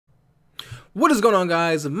What is going on,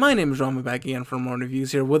 guys? My name is Ramen, back again for more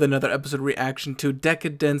reviews here with another episode reaction to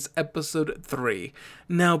Deca-Dence episode 3.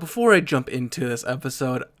 Now, before I jump into this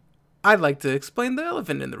episode, I'd like to explain the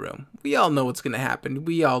elephant in the room. We all know what's going to happen.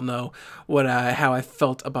 We all know how I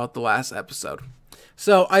felt about the last episode.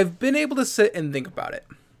 So, I've been able to sit and think about it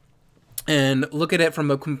and look at it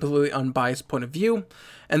from a completely unbiased point of view,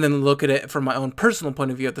 and then look at it from my own personal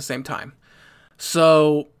point of view at the same time.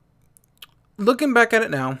 So, looking back at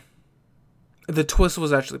it now, the twist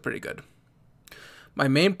was actually pretty good. My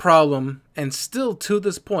main problem, and still to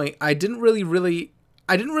this point, I didn't really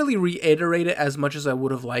reiterate it as much as I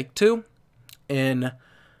would have liked to in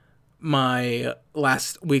my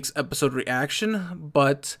last week's episode reaction,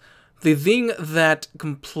 but the thing that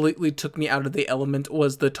completely took me out of the element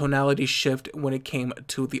was the tonality shift when it came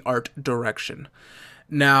to the art direction.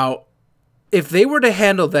 Now, if they were to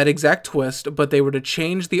handle that exact twist, but they were to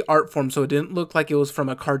change the art form so it didn't look like it was from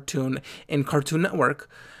a cartoon in Cartoon Network,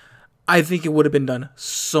 I think it would have been done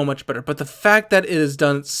so much better. But the fact that it is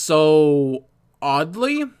done so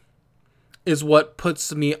oddly is what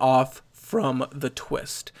puts me off from the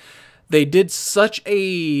twist. They did such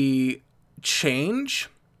a change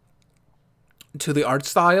to the art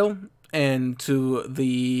style and to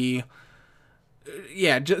the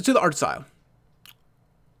art style,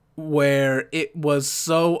 where it was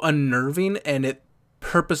so unnerving and it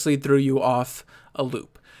purposely threw you off a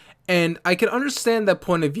loop. And I can understand that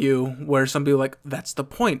point of view where some people are like, that's the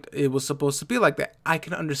point. It was supposed to be like that. I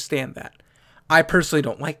can understand that. I personally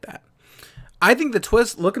don't like that. I think the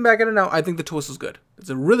twist, looking back at it now, I think the twist was good. It's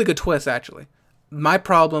a really good twist, actually. My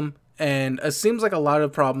problem, and it seems like a lot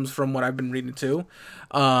of problems from what I've been reading too,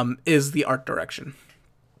 is the art direction.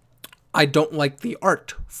 I don't like the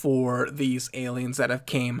art for these aliens that have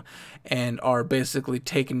came and are basically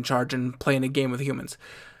taking charge and playing a game with humans.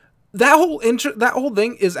 That whole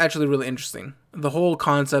thing is actually really interesting. The whole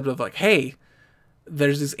concept of like, hey,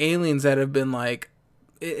 there's these aliens that have been like,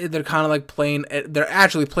 they're kind of like playing, they're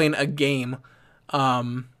actually playing a game.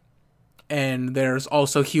 And there's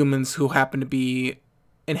also humans who happen to be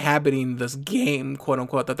inhabiting this game, quote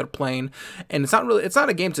unquote, that they're playing, and it's not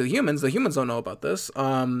a game to the humans don't know about this,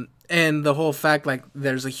 and the whole fact, like,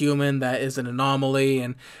 there's a human that is an anomaly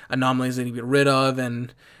and anomalies need to be rid of,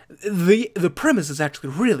 and the premise is actually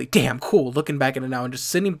really damn cool. Looking back at it now and just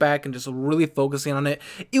sitting back and just really focusing on it,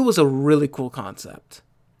 it was a really cool concept.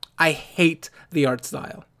 I hate the art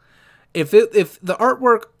style. If the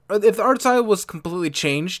art style was completely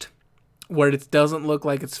changed, where it doesn't look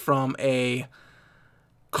like it's from a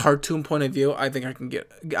cartoon point of view, I think I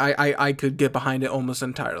could get behind it almost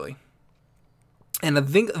entirely. And I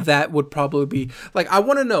think that would probably be, like, I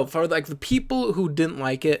want to know, for like the people who didn't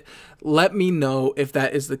like it, let me know if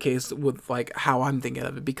that is the case with like how I'm thinking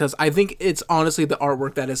of it, because I think it's honestly the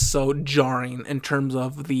artwork that is so jarring in terms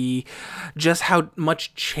of just how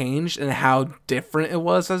much changed and how different it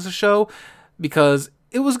was as a show, because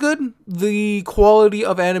it was good. The quality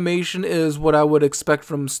of animation is what I would expect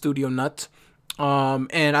from Studio Nut.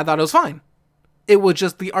 And I thought it was fine. It was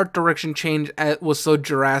just the art direction change was so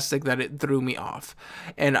drastic that it threw me off.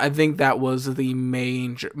 And I think that was the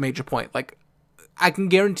major point. Like, I can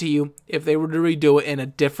guarantee you, if they were to redo it in a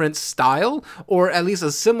different style, or at least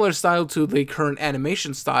a similar style to the current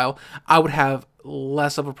animation style, I would have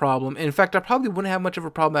less of a problem. In fact, I probably wouldn't have much of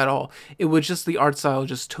a problem at all. It was just the art style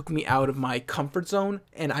just took me out of my comfort zone,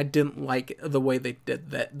 and I didn't like the way they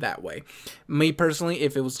did that way. Me personally,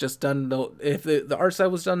 if it was just done, if the art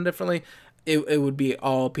style was done differently, it would be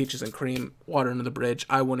all peaches and cream, water under the bridge.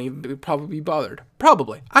 I wouldn't even probably be bothered.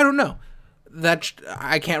 Probably. I don't know.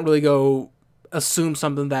 I can't really go assume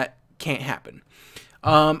something that can't happen.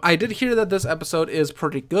 I did hear that this episode is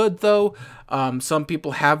pretty good, though. Some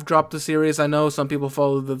people have dropped the series. I know some people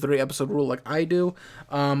follow the 3-episode rule like I do,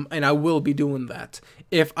 and I will be doing that.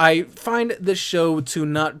 If I find this show to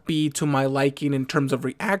not be to my liking in terms of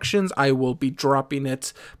reactions, I will be dropping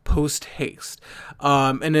it post-haste.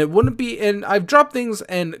 And it wouldn't be, and I've dropped things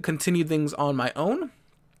and continued things on my own.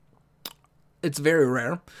 It's very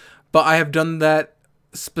rare, but I have done that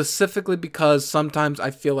specifically because sometimes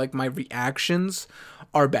I feel like my reactions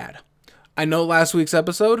are bad. I know last week's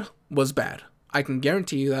episode was bad. I can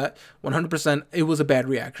guarantee you that 100% it was a bad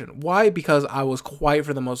reaction. Why? Because I was quiet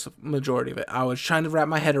for the majority of it. I was trying to wrap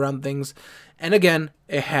my head around things, and again,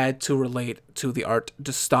 it had to relate to the art,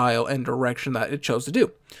 to style, and direction that it chose to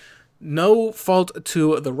do. No fault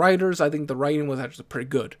to the writers. I think the writing was actually pretty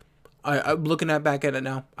good. I'm looking back at it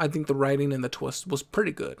now. I think the writing and the twist was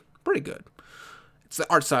pretty good. Pretty good. It's the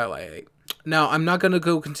art style I hate. Now, I'm not going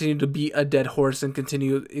to continue to beat a dead horse and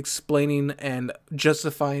continue explaining and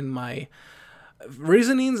justifying my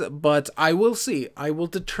reasonings, but I will see. I will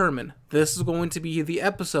determine. This is going to be the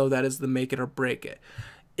episode that is the make it or break it.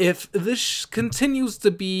 If this continues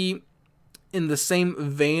to be in the same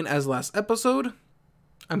vein as last episode,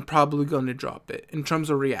 I'm probably going to drop it in terms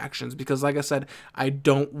of reactions, because like I said, I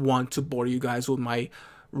don't want to bore you guys with my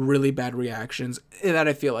really bad reactions that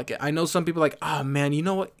I feel like it. I know some people are like, oh man, you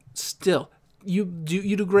know what? Still, you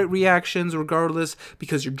do great reactions regardless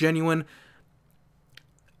because you're genuine.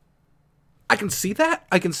 I can see that.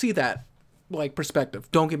 I can see that, like,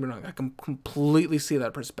 perspective. Don't get me wrong. I can completely see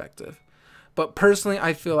that perspective. But personally,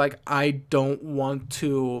 I feel like I don't want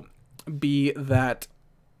to be that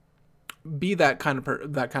kind of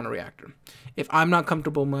reactor. If I'm not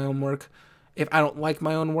comfortable in my own work, if I don't like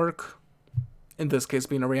my own work, in this case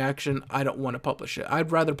being a reaction, I don't want to publish it.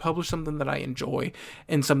 I'd rather publish something that I enjoy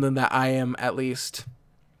and something that I am at least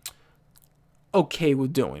okay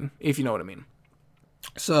with doing, if you know what I mean.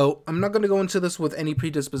 So I'm not going to go into this with any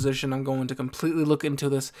predisposition. I'm going to completely look into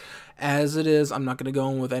this as it is. I'm not going to go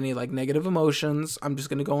in with any like negative emotions. I'm just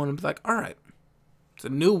going to go in and be like, all right, it's a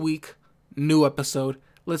new week, new episode.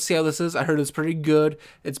 Let's see how this is. I heard it's pretty good.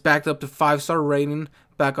 It's backed up to 5-star rating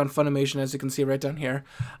back on Funimation, as you can see right down here.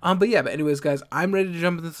 But anyways, guys, I'm ready to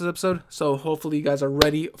jump into this episode. So hopefully you guys are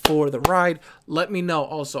ready for the ride. Let me know.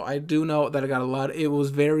 Also, I do know that I got a lot. It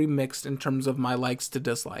was very mixed in terms of my likes to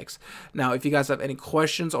dislikes. Now, if you guys have any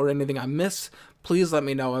questions or anything I miss, please let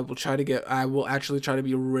me know. I will actually try to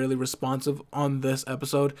be really responsive on this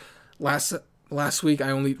episode. Last week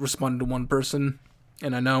I only responded to one person,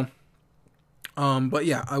 and I know. But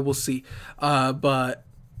yeah, I will see. But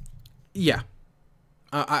yeah,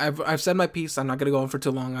 I've said my piece. I'm not gonna go on for too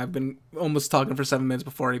long. I've been almost talking for 7 minutes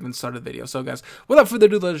before I even started the video. So guys, without further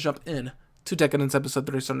ado, let's jump in to Deca-Dence episode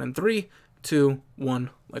 3, starting in 3, 2, 1.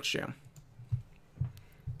 Let's jam.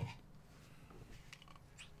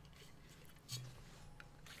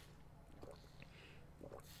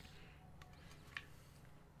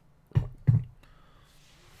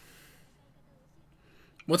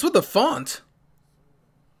 What's with the font?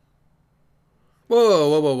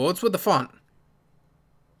 Whoa. What's with the font?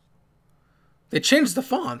 They changed the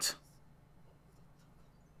font.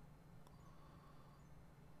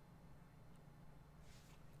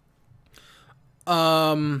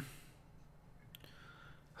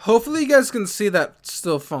 Hopefully you guys can see that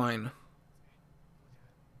still fine.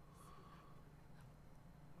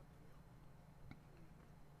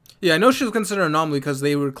 Yeah, I know she was considered an anomaly because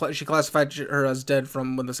she classified her as dead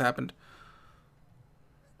from when this happened.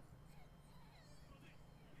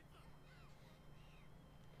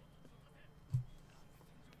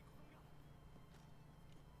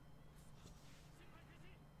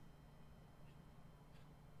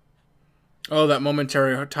 Oh, that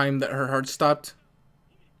momentary time that her heart stopped.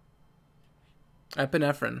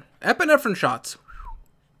 Epinephrine. Epinephrine shots.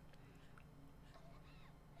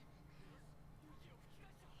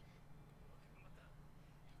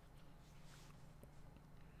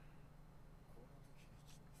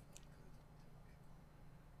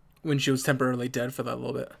 When she was temporarily dead for that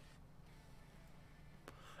little bit.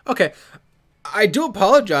 Okay. I do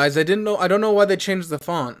apologize. I don't know why they changed the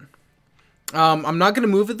font. I'm not going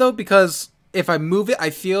to move it though, because if I move it, I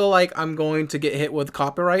feel like I'm going to get hit with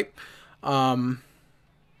copyright. In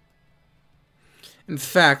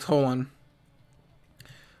fact, hold on.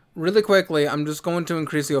 Really quickly, I'm just going to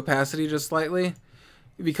increase the opacity just slightly,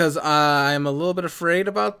 because I'm a little bit afraid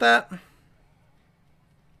about that.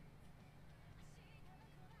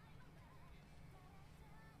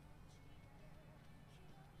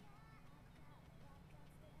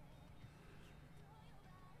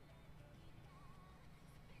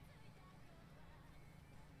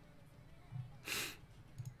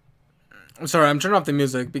 I'm sorry, I'm turning off the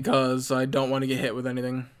music because I don't want to get hit with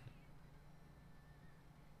anything.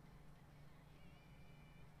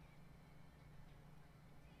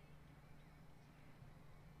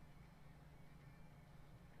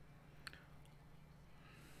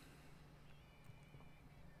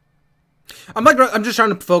 I'm just trying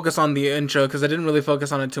to focus on the intro because I didn't really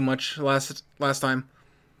focus on it too much last time.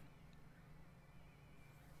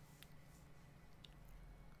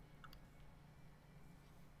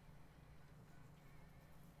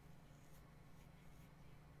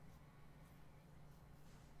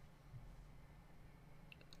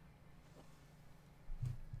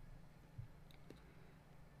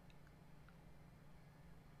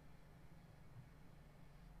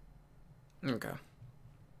 Okay.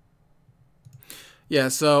 Yeah,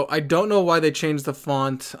 so I don't know why they changed the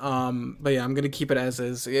font, but yeah, I'm gonna keep it as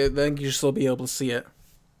is. I think you should still be able to see it.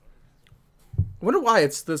 I wonder why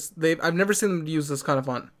it's this. I've never seen them use this kind of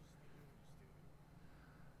font.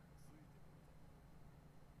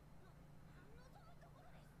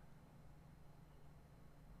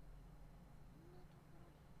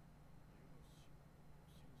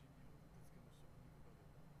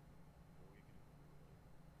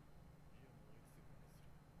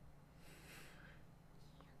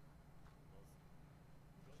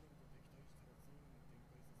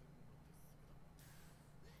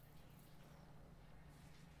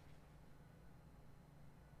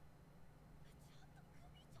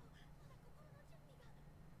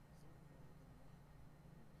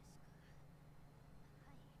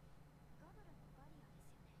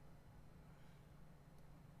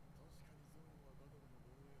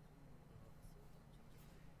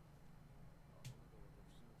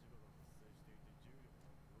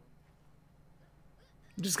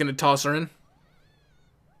 Just gonna toss her in.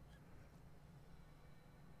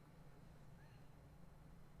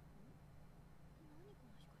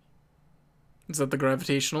 Is that the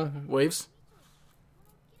gravitational waves?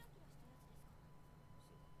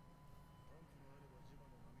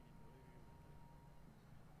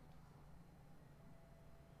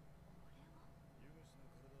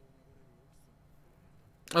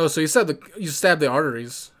 Oh, so you said you stabbed the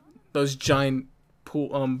arteries. Those giant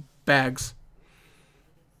pool bags.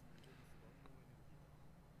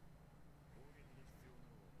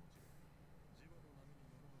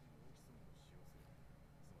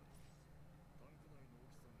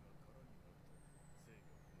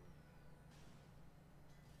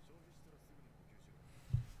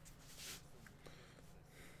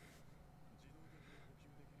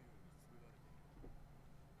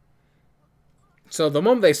 So the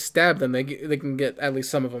moment they stab them, they can get at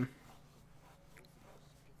least some of them.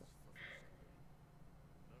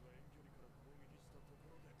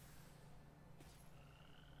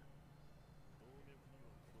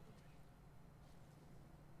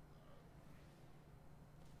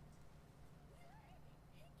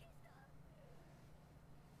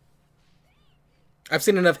 I've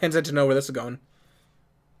seen enough hints to know where this is going.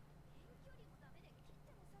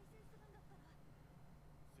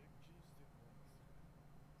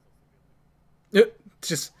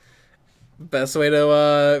 Just best way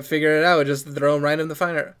to figure it out, just throw them right in the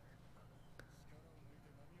fire.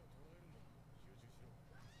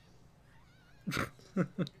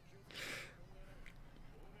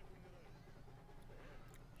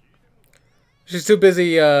 She's too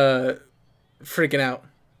busy freaking out.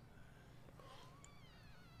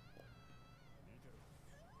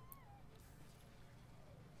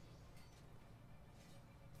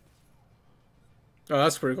 Oh,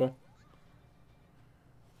 that's pretty cool.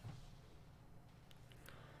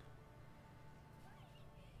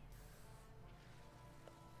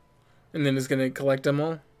 And then it's gonna collect them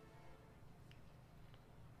all.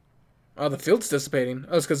 Oh, the field's dissipating.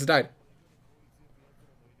 Oh, it's because it died.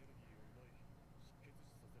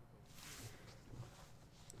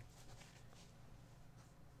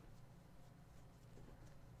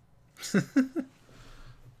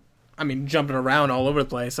 I mean, jumping around all over the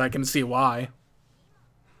place. I can see why.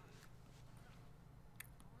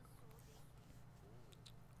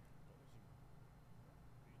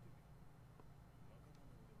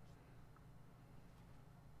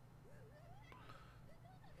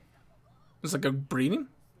 It's like a breeding?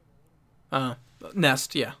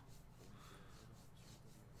 Nest, yeah.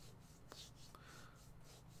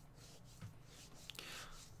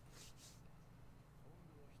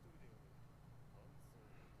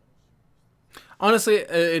 Honestly,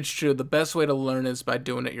 it's true. The best way to learn is by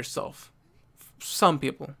doing it yourself. Some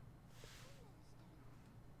people.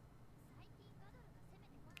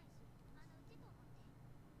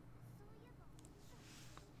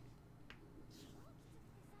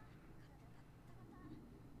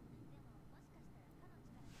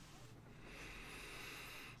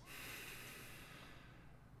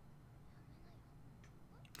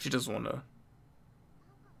 She doesn't want to.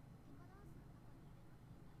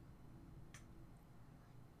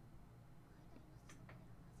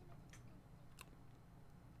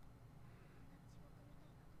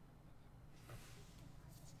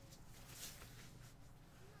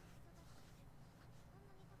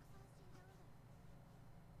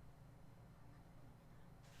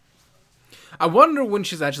 I wonder when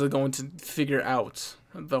she's actually going to figure out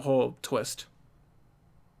the whole twist.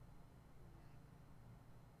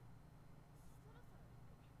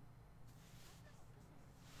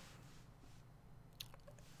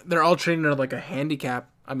 They're all treating her like a handicap.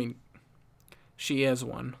 I mean, she is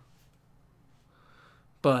one.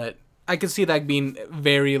 But I could see that being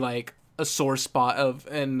very like a sore spot of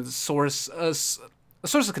and source a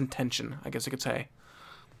source of contention, I guess you could say.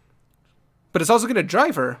 But it's also going to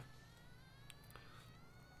drive her.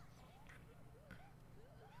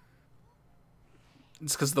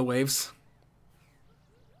 It's because of the waves.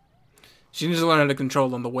 She needs to learn how to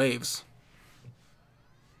control on the waves.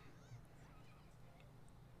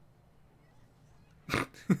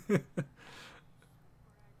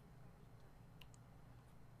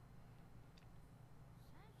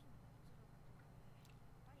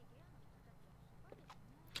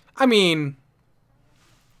 I mean,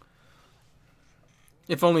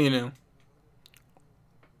 if only you knew.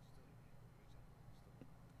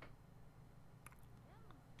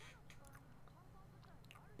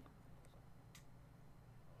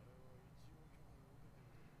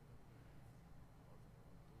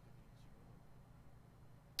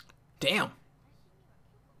 Damn.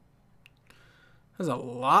 There's a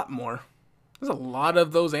lot more. There's a lot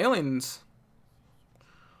of those aliens.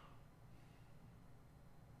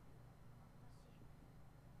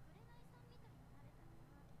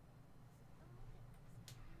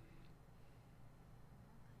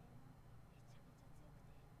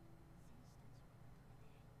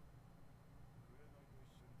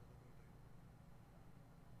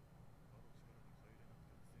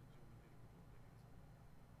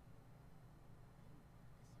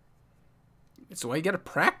 It's why you gotta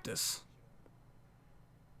practice.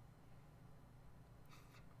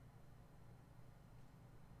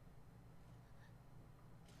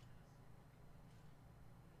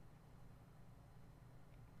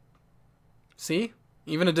 See?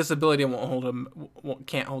 Even a disability won't hold him.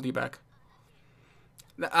 Can't hold you back.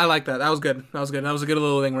 I like that. That was good. That was good. That was a good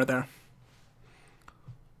little thing right there.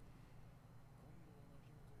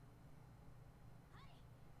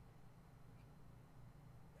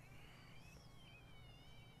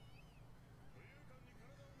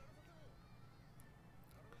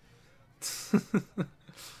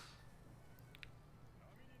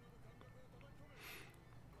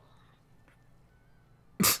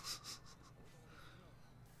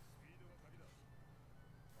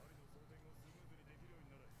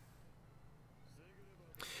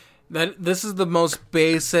 This is the most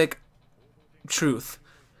basic truth.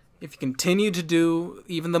 If you continue to do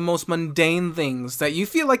even the most mundane things that you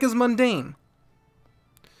feel like is mundane,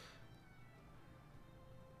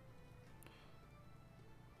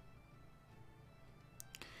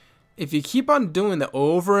 if you keep on doing that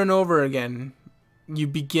over and over again, you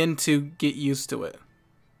begin to get used to it.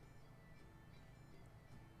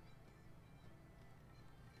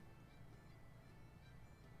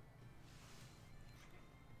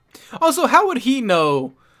 Also, how would he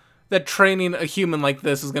know that training a human like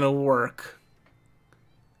this is gonna work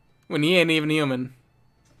when he ain't even human?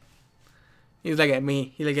 He's like at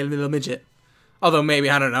me. He's like a little midget. Although maybe,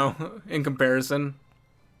 I don't know, in comparison.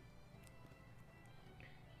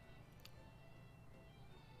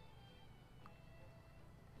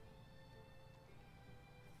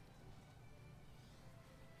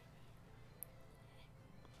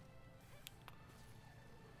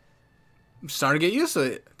 I'm starting to get used to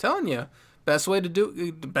it. I'm telling you. Best way to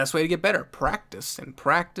the best way to get better. Practice and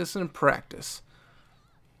practice and practice.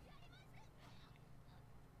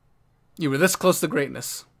 You were this close to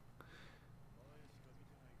greatness.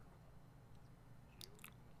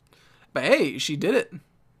 But hey, she did it.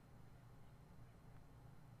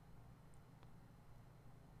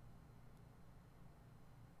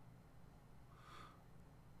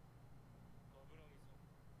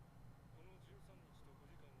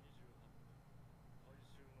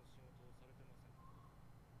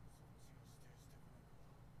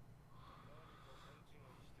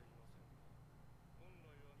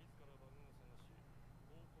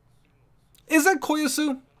 Is that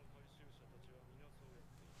Koyasu?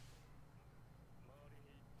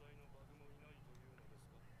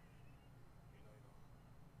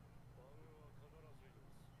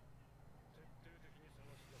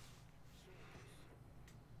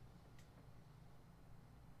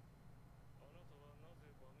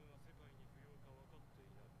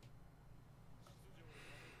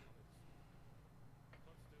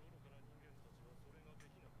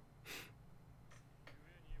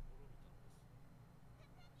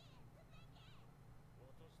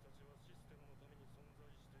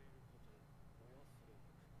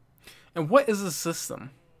 And what is the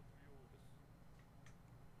system?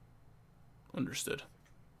 Understood.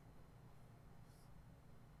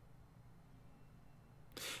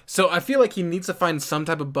 So I feel like he needs to find some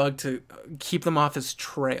type of bug to keep them off his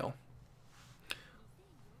trail.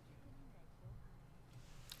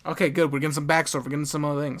 Okay, good. We're getting some backstory. We're getting some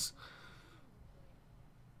other things.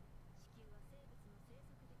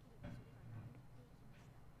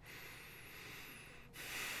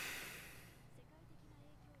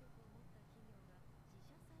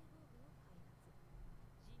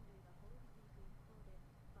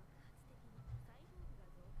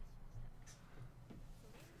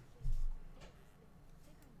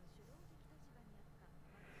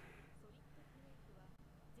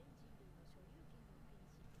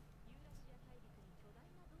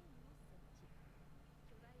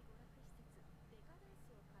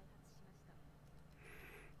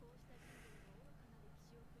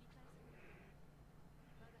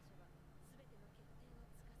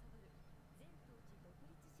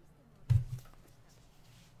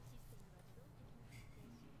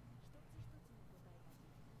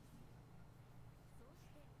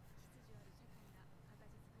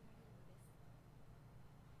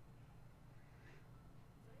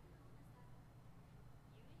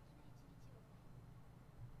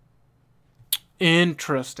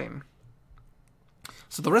 Interesting.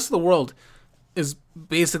 So the rest of the world is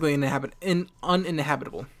basically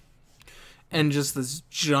uninhabitable. And just this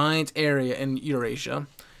giant area in Eurasia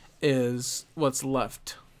is what's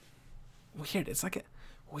left. Weird. It's like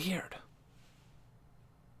weird.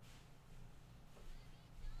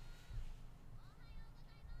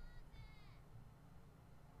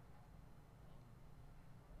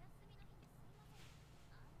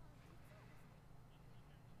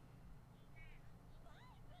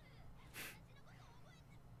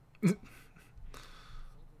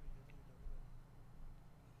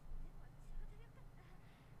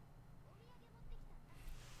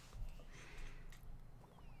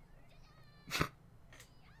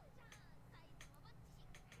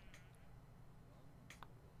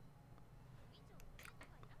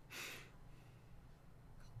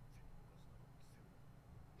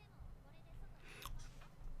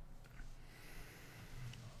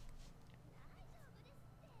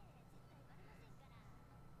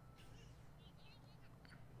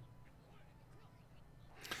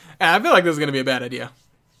 I feel like this is going to be a bad idea.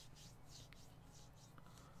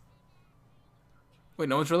 Wait,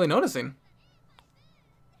 no one's really noticing.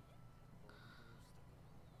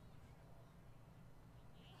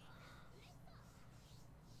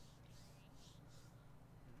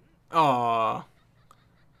 Aww.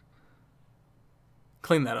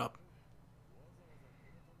 Clean that up.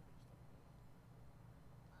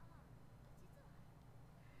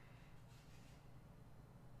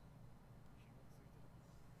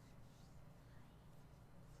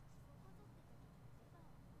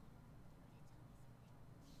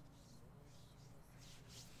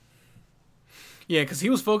 Yeah, because he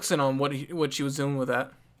was focusing on what she was doing with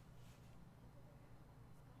that.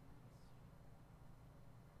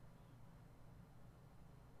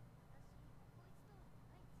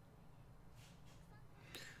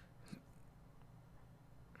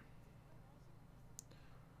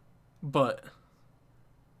 But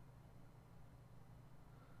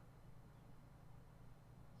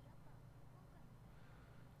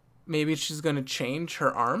maybe she's gonna change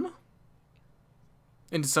her arm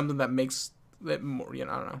into something that makes it more. You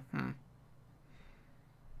know, I don't know.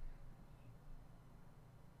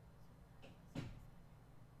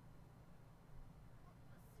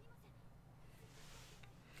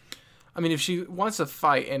 I mean, if she wants to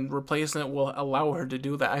fight and replacing it will allow her to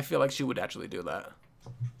do that, I feel like she would actually do that.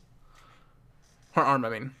 Her arm, I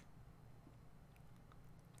mean.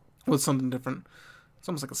 With something different. It's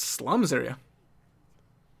almost like a slums area.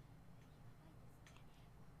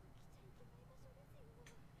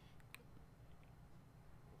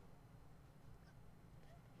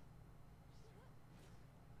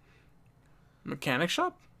 Mechanic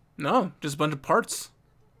shop? No, just a bunch of parts.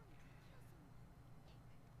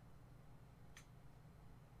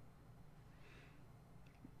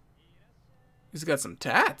 He's got some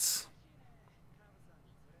tats.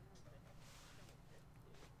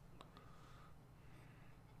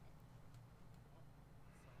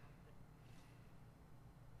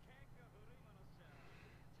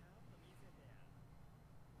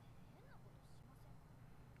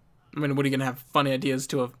 I mean, what are you gonna have funny ideas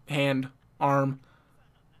to a hand, arm?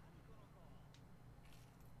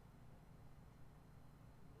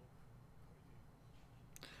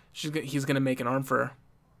 He's gonna make an arm for her.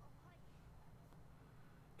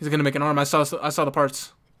 He's gonna make an arm. I saw the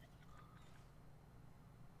parts.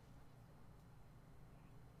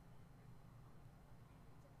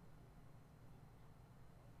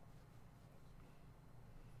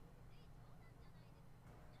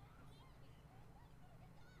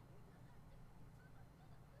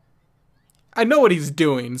 I know what he's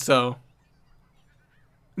doing, so.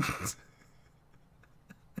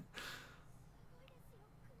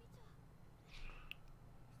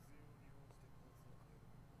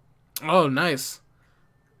 Oh, nice.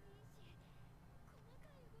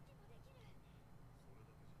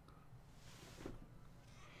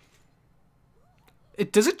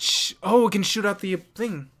 It does it. Oh, it can shoot out the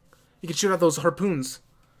thing. You can shoot out those harpoons.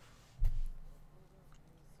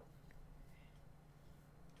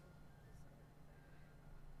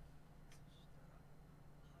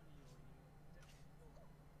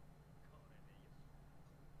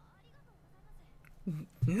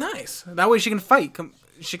 Nice. That way she can fight.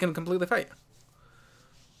 She can completely fight.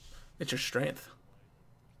 It's your strength.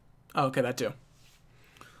 Oh, okay, that too.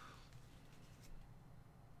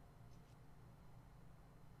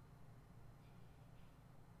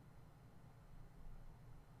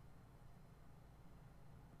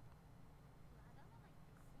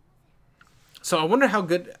 So I wonder how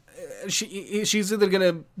good she's either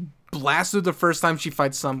gonna blast through the first time she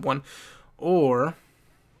fights someone, or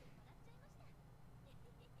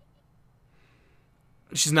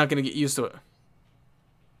She's not gonna get used to it.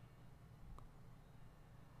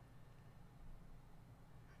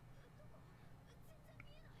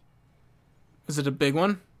 Is it a big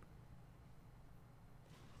one?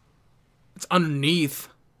 It's underneath.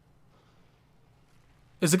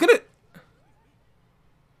 Is it gonna...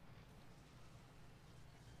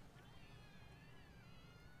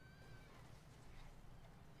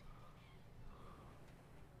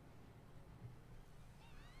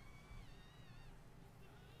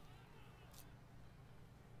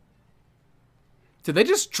 Did they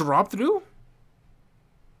just drop through?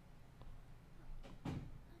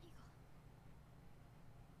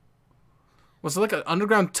 Was it like an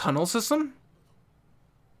underground tunnel system?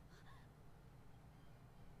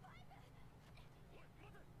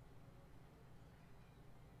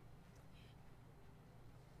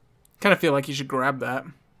 Kind of feel like you should grab that.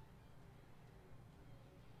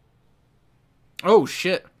 Oh,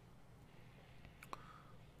 shit.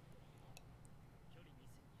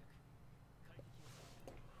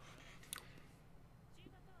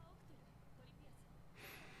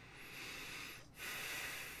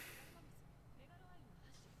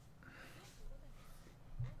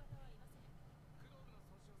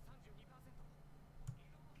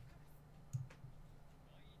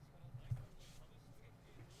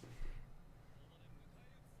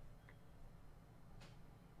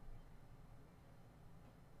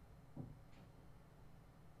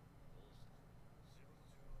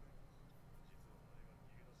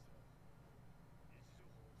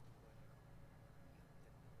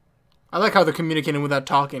 I like how they're communicating without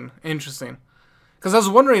talking. Interesting. Because I was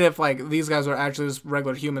wondering if, like, these guys are actually just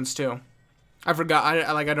regular humans, too. I forgot.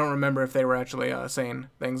 I don't remember if they were actually saying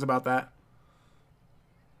things about that.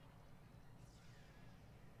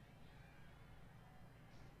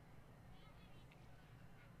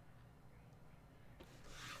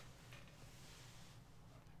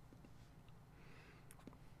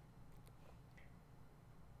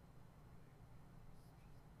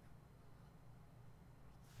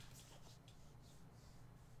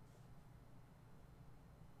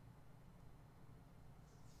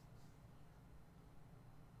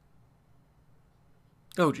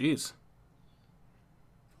 Oh, jeez.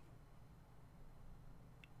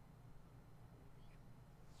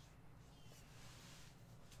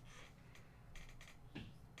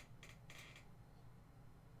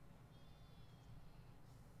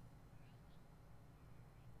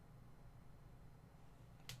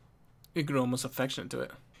 You grew almost affectionate to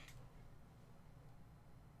it.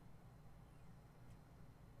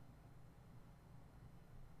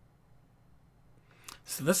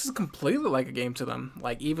 So this is completely like a game to them.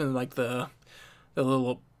 Like, even like the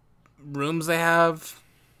little rooms they have.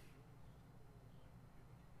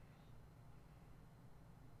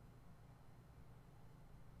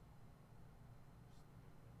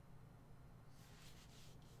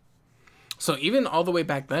 So even all the way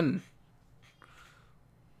back then.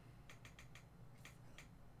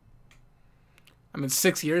 I mean,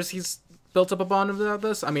 6 years he's built up a bond about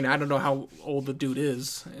this. I mean, I don't know how old the dude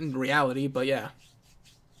is in reality, but yeah.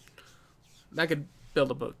 That could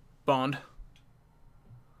build up a bond.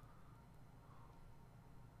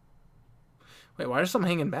 Wait, why is something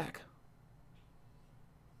hanging back?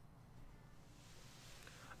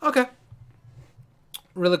 Okay.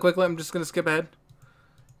 Really quickly, I'm just going to skip ahead.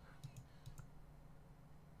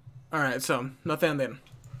 Alright, so, nothing then.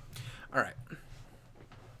 Alright.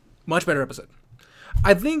 Much better episode.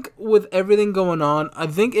 I think with everything going on, I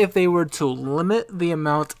think if they were to limit the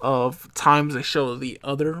amount of times they show the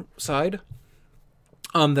other side,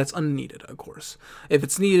 that's unneeded, of course. If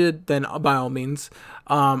it's needed, then by all means,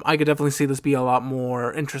 I could definitely see this be a lot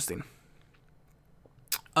more interesting.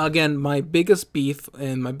 Again, my biggest beef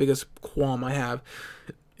and my biggest qualm I have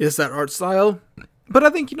is that art style. But I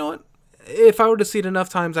think, you know what? If I were to see it enough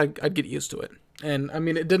times, I'd get used to it. And I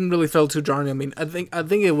mean, it didn't really feel too jarring. I mean, I think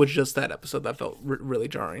it was just that episode that felt really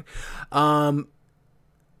jarring. Oh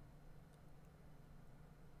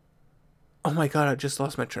my god, I just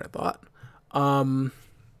lost my train of thought.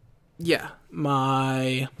 Yeah,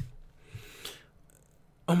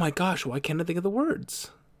 oh my gosh, why can't I think of the words?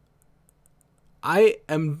 I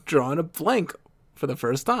am drawing a blank for the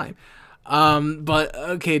first time. But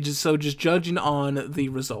okay, just judging on the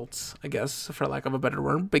results, I guess, for lack of a better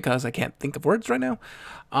word, because I can't think of words right now.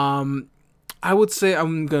 I would say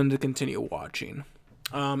I'm going to continue watching.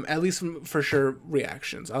 At least for sure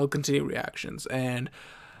reactions. I'll continue reactions, and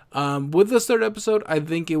with this third episode, I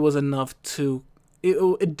think it was enough to.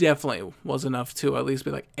 It definitely was enough to at least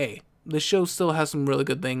be like, hey, the show still has some really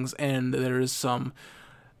good things, and there is some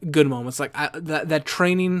good moments. Like that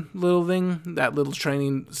training little thing, that little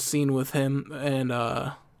training scene with him and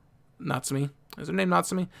Natsumi. Is her name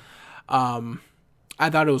Natsumi? I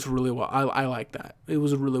thought it was really well. I like that. It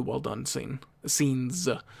was a really well done scenes.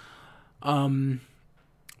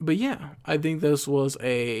 But yeah, I think this was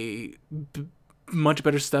a much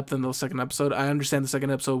better step than the second episode. I understand the second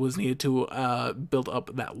episode was needed to build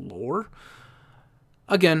up that lore.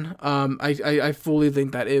 Again, I fully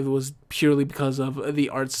think that it was purely because of the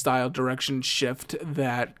art style direction shift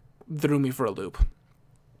that threw me for a loop.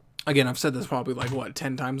 Again, I've said this probably like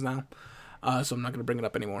 10 times now, so I'm not gonna bring it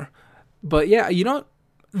up anymore. But yeah, you know,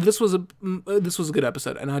 this was a good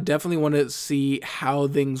episode, and I definitely want to see how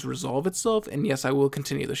things resolve itself. And yes, I will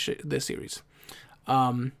continue this series.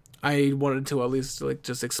 I wanted to at least like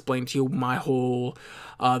just explain to you my whole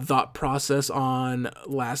thought process on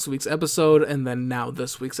last week's episode, and then now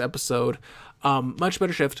this week's episode. Much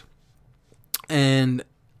better shift, and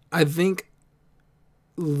I think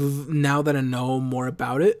now that I know more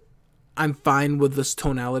about it, I'm fine with this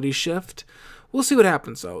tonality shift. We'll see what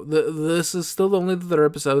happens, though. This is still only the third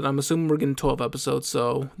episode. I'm assuming we're getting 12 episodes,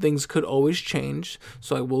 so things could always change.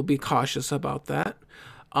 So I will be cautious about that.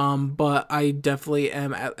 But I definitely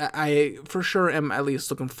am. I for sure am at least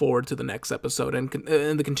looking forward to the next episode and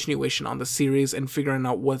the continuation on the series and figuring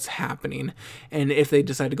out what's happening and if they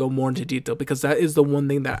decide to go more into detail, because that is the one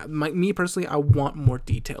thing that me personally, I want more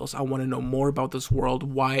details. I want to know more about this world,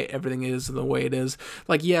 why everything is the way it is.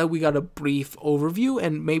 Like, yeah, we got a brief overview,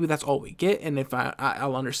 and maybe that's all we get. And if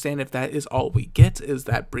I'll understand if that is all we get is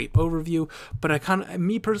that brief overview. But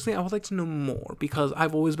me personally, I would like to know more, because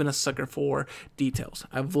I've always been a sucker for details.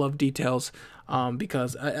 I've loved details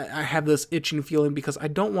because I have this itching feeling, because I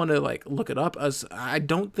don't want to like look it up, as I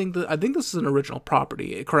think this is an original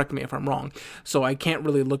property. Correct me if I'm wrong. So I can't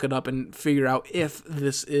really look it up and figure out if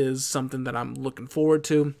this is something that I'm looking forward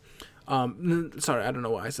to. Sorry, I don't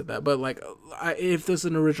know why I said that, but like, if this is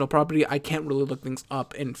an original property, I can't really look things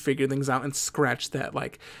up and figure things out and scratch that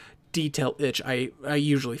like detail itch I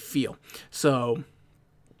usually feel. So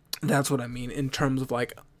that's what I mean in terms of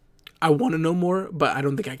like, I want to know more, but I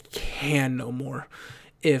don't think I can know more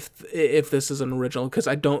if this is an original, because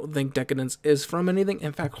I don't think Deca-Dence is from anything.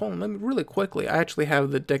 In fact, hold on, let me really quickly. I actually have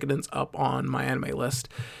the Deca-Dence up on my anime list.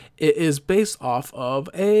 It is based off of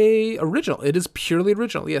a original. It is purely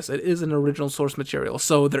original. Yes, it is an original source material.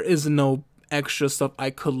 So there is no extra stuff I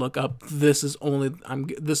could look up. This is the only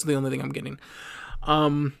thing I'm getting. I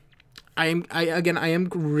am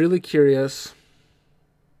really curious.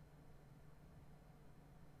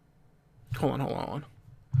 Hold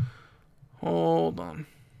on.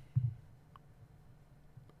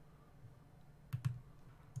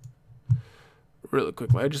 Really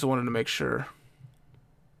quickly, I just wanted to make sure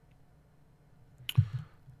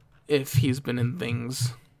if he's been in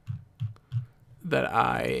things that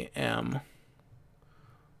I am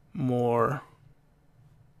more...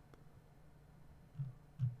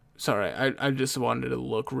 Sorry, I just wanted to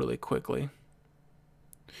look really quickly.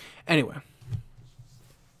 Anyway.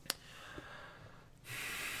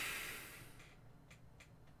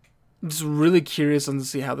 Just really curious to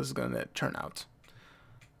see how this is going to turn out.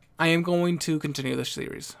 I am going to continue this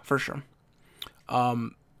series, for sure.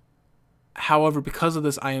 However, because of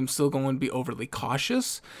this, I am still going to be overly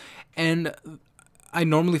cautious. And I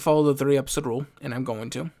normally follow the 3-episode rule, and I'm going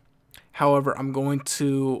to. However, I'm going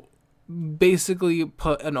to basically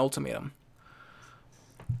put an ultimatum,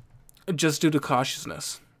 just due to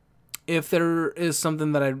cautiousness. If there is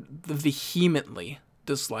something that I vehemently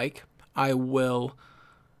dislike, I will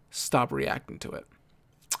stop reacting to it.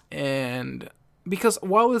 And because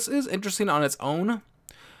while this is interesting on its own,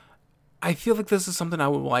 I feel like this is something I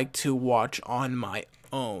would like to watch on my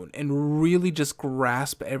own and really just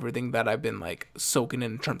grasp everything that I've been like soaking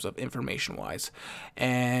in terms of information wise.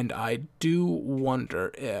 And I do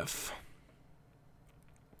wonder if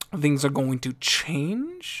things are going to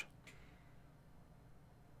change,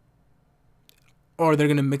 or they're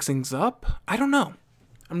going to mix things up. I don't know.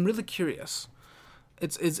 I'm really curious.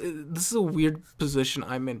 This is a weird position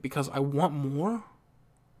I'm in, because I want more.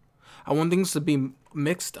 I want things to be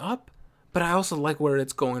mixed up, but I also like where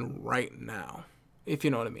it's going right now, if you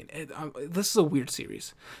know what I mean. This is a weird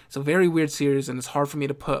series. It's a very weird series, and it's hard for me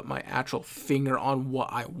to put my actual finger on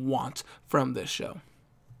what I want from this show.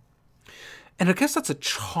 And I guess that's a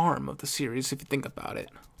charm of the series, if you think about it.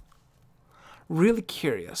 Really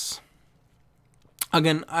curious.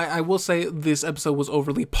 Again, I will say this episode was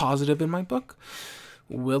overly positive in my book.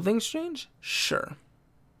 Will things change? Sure.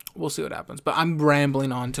 We'll see what happens. But I'm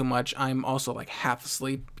rambling on too much. I'm also like half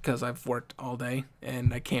asleep because I've worked all day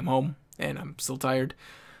and I came home and I'm still tired.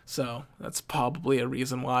 So that's probably a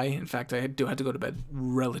reason why. In fact, I do have to go to bed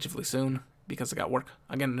relatively soon because I got work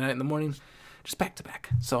again tonight in the morning, just back to back.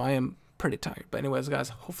 So I am pretty tired. But anyways, guys,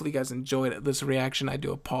 hopefully you guys enjoyed this reaction. I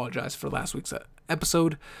do apologize for last week's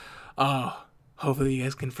episode. Hopefully you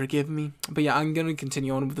guys can forgive me. But yeah, I'm going to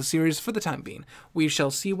continue on with the series for the time being. We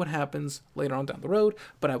shall see what happens later on down the road,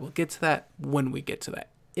 but I will get to that when we get to that,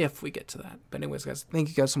 if we get to that. But anyways, guys, thank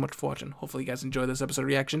you guys so much for watching. Hopefully you guys enjoyed this episode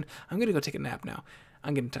reaction. I'm going to go take a nap now.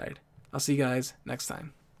 I'm getting tired. I'll see you guys next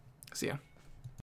time. See ya.